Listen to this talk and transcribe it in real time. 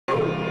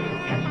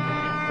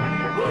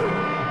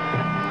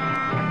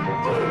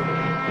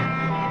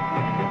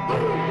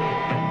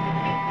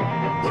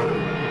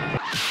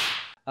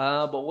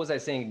But what was I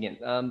saying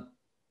again?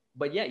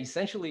 But yeah,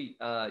 essentially,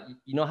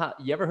 you know how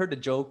you ever heard the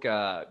joke?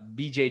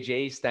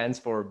 BJJ stands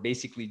for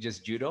basically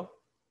just judo,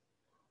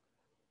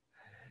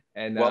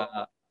 and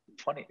Well,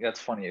 funny. That's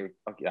funny.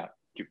 Okay, yeah,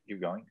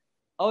 keep going.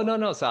 oh no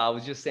no. So I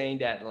was just saying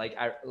that like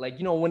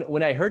you know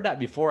when I heard that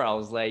before, I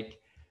was like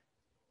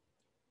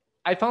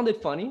I found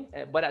it funny,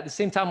 but at the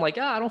same time, like,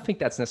 I don't think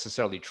that's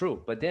necessarily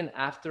true. But then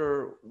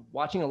after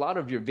watching a lot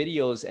of your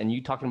videos and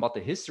you talking about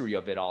the history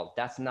of it all,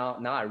 that's now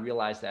I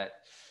realize that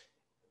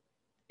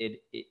it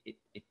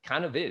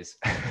kind of is.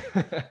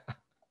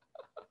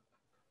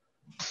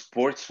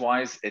 Sports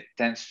wise, it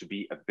tends to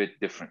be a bit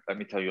different. Let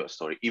me tell you a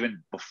story.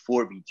 Even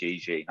before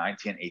BJJ,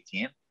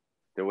 1918,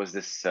 there was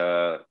this.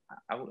 I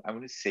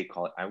wouldn't say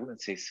call it. I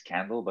wouldn't say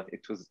scandal, but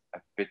it was a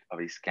bit of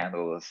a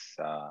scandalous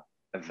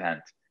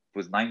event. It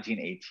was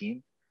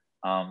 1918.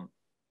 Um,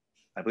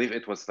 I believe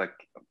it was like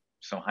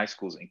some high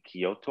schools in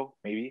Kyoto,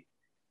 maybe,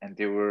 and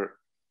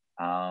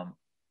um,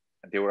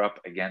 they were up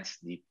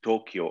against the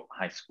Tokyo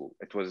High School.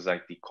 It was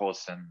like the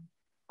Kosen.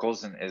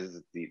 Kosen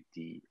is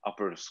the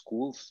upper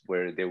schools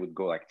where they would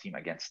go like team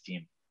against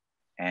team,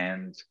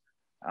 and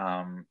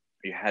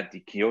you had the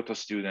Kyoto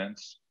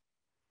students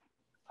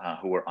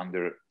who were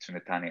under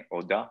Tsunetane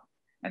Oda,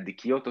 and the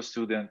Kyoto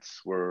students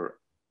were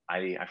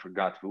I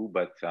forgot who,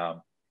 but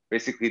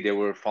basically they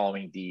were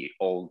following the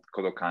old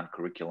Kodokan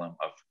curriculum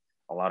of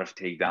a lot of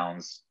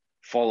takedowns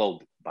followed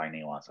by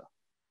Newaza.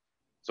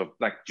 So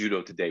like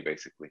judo today,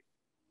 basically.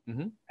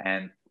 Mm-hmm.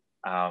 And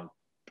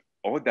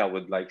Oda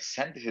would like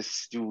send his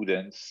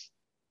students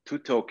to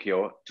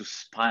Tokyo to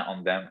spy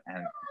on them,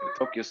 and the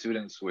Tokyo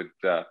students would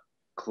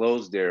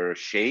close their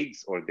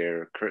shades or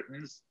their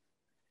curtains,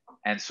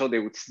 and so they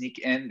would sneak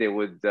in. They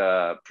would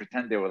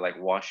pretend they were like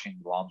washing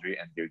laundry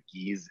and their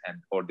gis,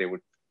 and or they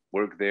would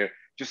work there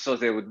just so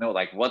they would know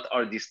like what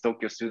are these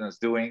Tokyo students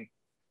doing,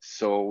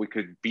 so we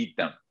could beat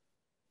them.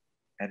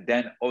 And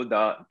then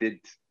Oda did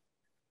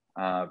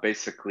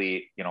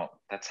basically, you know,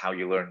 that's how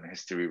you learn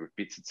history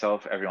repeats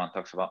itself. Everyone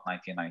talks about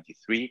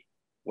 1993.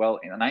 Well,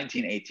 in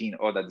 1918,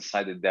 Oda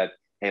decided that,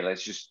 hey,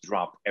 let's just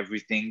drop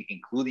everything,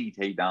 including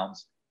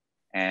takedowns,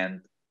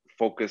 and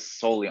focus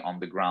solely on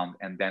the ground.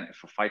 And then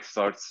if a fight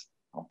starts,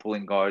 I'm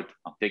pulling guard,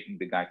 I'm taking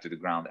the guy to the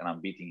ground, and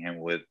I'm beating him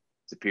with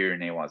superior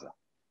newaza.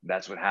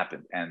 That's what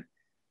happened. And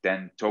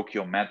then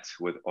Tokyo met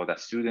with Oda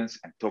students,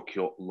 and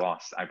Tokyo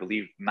lost. I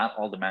believe not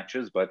all the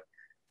matches, but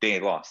they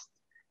lost.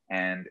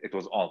 And it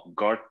was all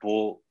guard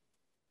pull,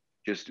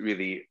 just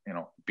really, you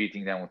know,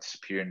 beating them with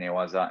superior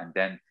newaza. And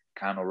then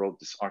Kano wrote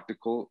this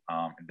article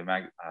in the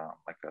like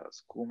a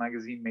school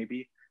magazine,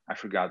 maybe I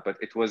forgot, but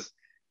it was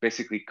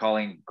basically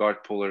calling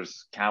guard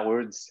pullers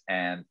cowards,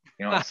 and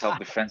you know, in self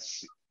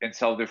defense,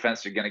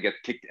 you're gonna get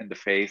kicked in the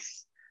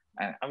face.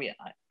 And I mean,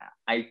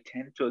 I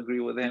tend to agree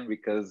with him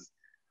because,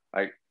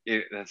 like,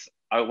 that's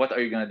what are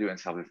you gonna do in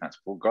self defense?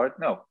 Pull guard?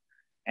 No.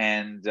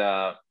 And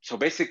so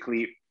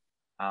basically,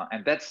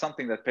 and that's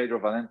something that Pedro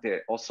Valente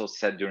also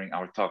said during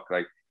our talk.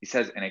 Like he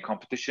says, in a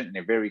competition in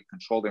a very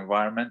controlled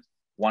environment,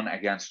 one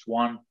against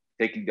one,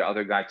 taking the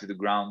other guy to the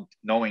ground,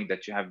 knowing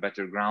that you have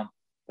better ground,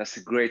 that's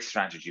a great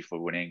strategy for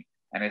winning.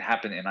 And it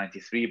happened in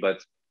 93,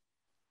 but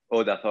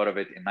Oda thought of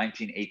it in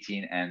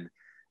 1918. And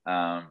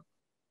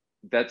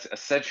that's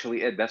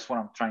essentially it. That's what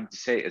I'm trying to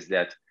say is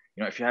that,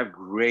 you know, if you have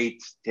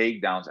great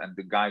takedowns and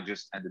the guy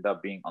just ended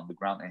up being on the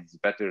ground and he's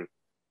better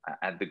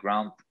at the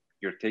ground,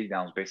 your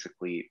takedowns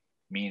basically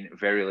mean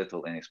very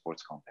little in a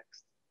sports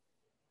context.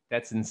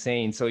 That's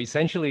insane. So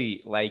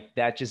essentially, like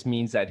that just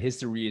means that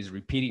history is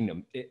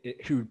repeating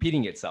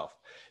itself,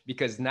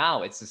 because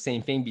now it's the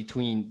same thing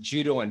between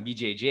judo and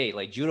BJJ.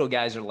 Like judo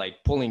guys are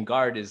like pulling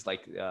guard is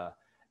like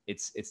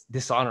it's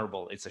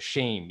dishonorable. It's a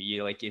shame.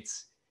 You like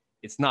it's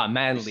not You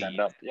manly. stand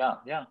up, yeah,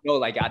 yeah. You know,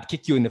 like I'd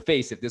kick you in the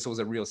face if this was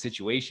a real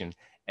situation.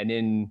 And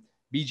then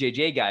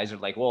BJJ guys are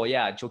like, well,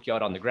 yeah, I'd choke you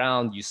out on the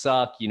ground. You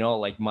suck. You know,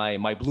 like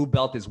my blue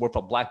belt is worth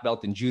a black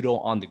belt in judo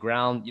on the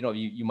ground. You know,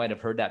 you might have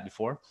heard that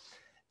before.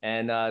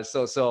 And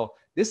so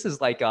this is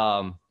like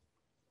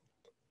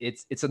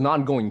it's an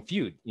ongoing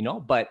feud, you know.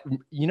 But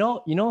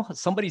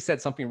somebody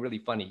said something really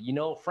funny. You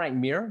know, Frank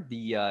Mir,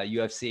 the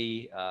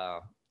UFC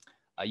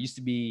used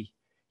to be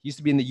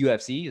in the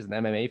UFC as an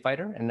MMA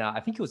fighter, and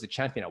I think he was a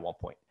champion at one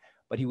point.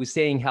 But he was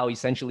saying how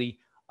essentially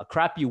a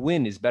crappy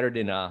win is better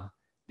than a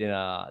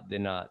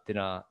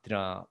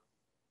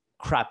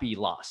crappy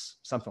loss,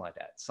 something like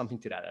that, something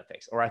to that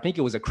effect. Or I think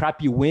it was a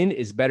crappy win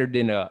is better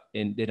than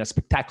a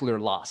spectacular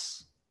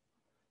loss.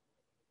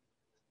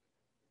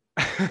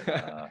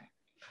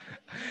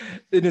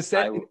 In a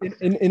set,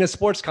 in a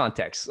sports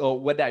context. So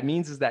what that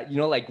means is that, you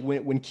know, like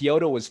when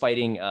Kyoto was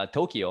fighting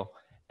Tokyo,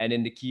 and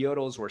then the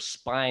Kyotos were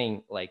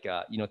spying, like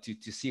you know,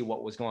 to see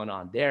what was going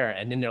on there,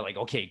 and then they're like,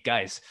 okay,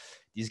 guys,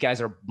 these guys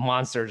are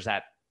monsters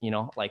at, you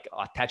know, like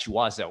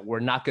Tachiwaza. We're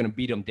not going to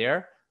beat them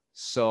there,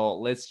 so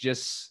let's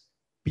just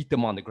beat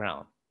them on the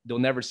ground. They'll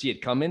never see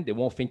it coming. They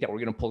won't think that we're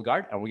going to pull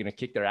guard and we're going to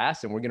kick their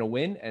ass and we're going to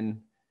win. And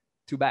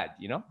too bad,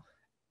 you know.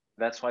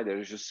 That's why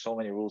there's just so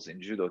many rules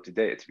in judo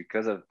today. It's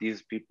because of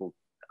these people,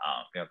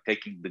 you know,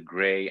 taking the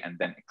gray and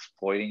then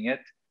exploiting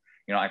it.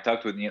 You know, I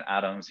talked with Neil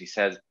Adams. He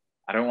says,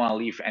 I don't want to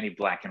leave any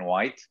black and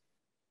white.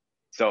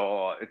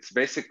 So it's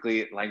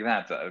basically like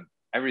that.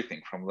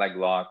 Everything from leg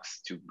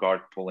locks to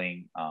guard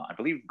pulling. I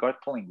believe guard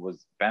pulling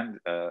was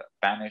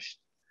banished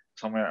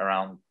somewhere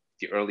around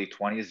the early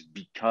 20s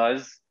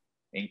because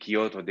in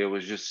Kyoto there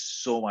was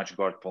just so much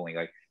guard pulling.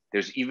 Like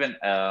there's even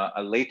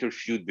a later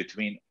feud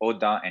between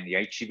Oda and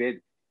Yaichibed.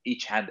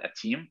 Each had a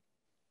team,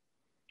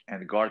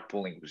 and guard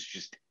pulling was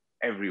just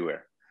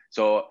everywhere.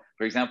 So,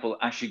 for example,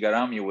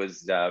 Ashigarami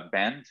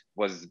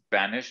was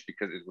banished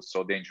because it was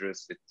so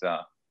dangerous. It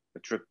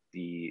tripped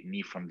the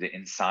knee from the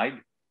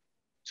inside.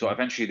 So Mhm.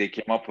 eventually they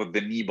came up with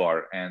the knee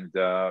bar, and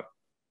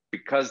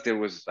because there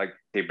was like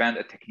they banned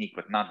a technique,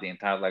 but not the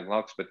entire leg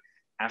locks. But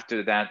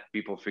after that,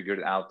 people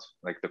figured out,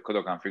 like the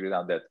Kodokan figured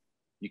out that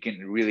you can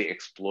really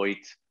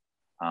exploit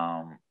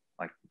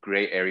like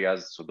gray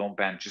areas. So don't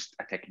ban just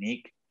a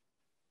technique,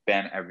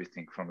 ban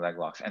everything from leg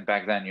locks. And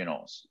back then, you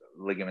know,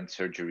 ligament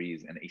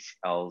surgeries and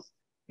ACLs,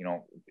 you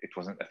know, it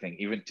wasn't a thing.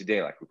 Even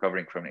today, like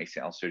recovering from an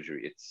ACL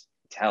surgery, it's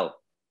hell.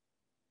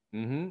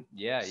 Mm-hmm.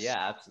 Yeah, yeah,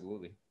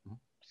 absolutely. Mhm.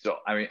 So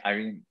I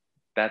mean,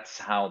 that's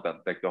how that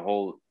like the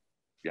whole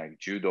like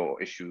judo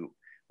issue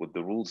with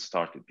the rules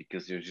started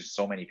because there's just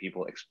so many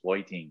people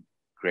exploiting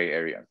gray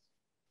areas.